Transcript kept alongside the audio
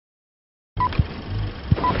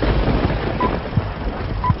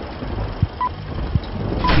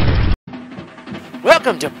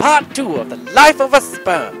Welcome to part 2 of the life of a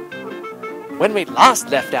sperm. When we last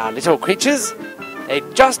left our little creatures,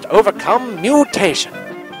 they'd just overcome mutation.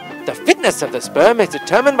 The fitness of the sperm is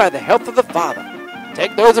determined by the health of the father.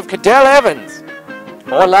 Take those of Cadell Evans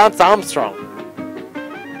or Lance Armstrong.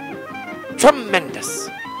 Tremendous!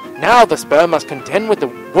 Now the sperm must contend with the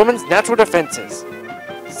woman's natural defenses,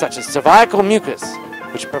 such as cervical mucus,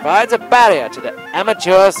 which provides a barrier to the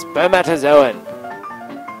amateur spermatozoan.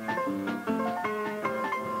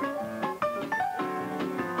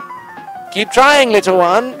 Keep trying, little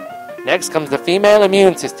one. Next comes the female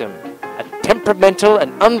immune system, a temperamental and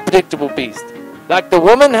unpredictable beast, like the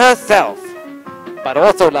woman herself. But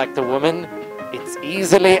also like the woman, it's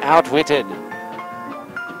easily outwitted.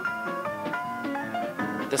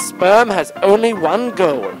 The sperm has only one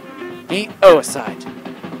goal, the oocyte.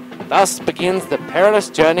 Thus begins the perilous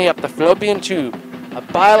journey up the fallopian tube, a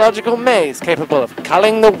biological maze capable of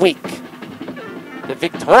culling the weak. The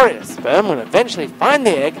victorious sperm will eventually find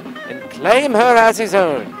the egg and claim her as his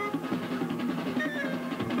own.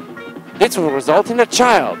 This will result in a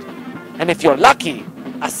child, and if you're lucky,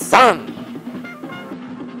 a son.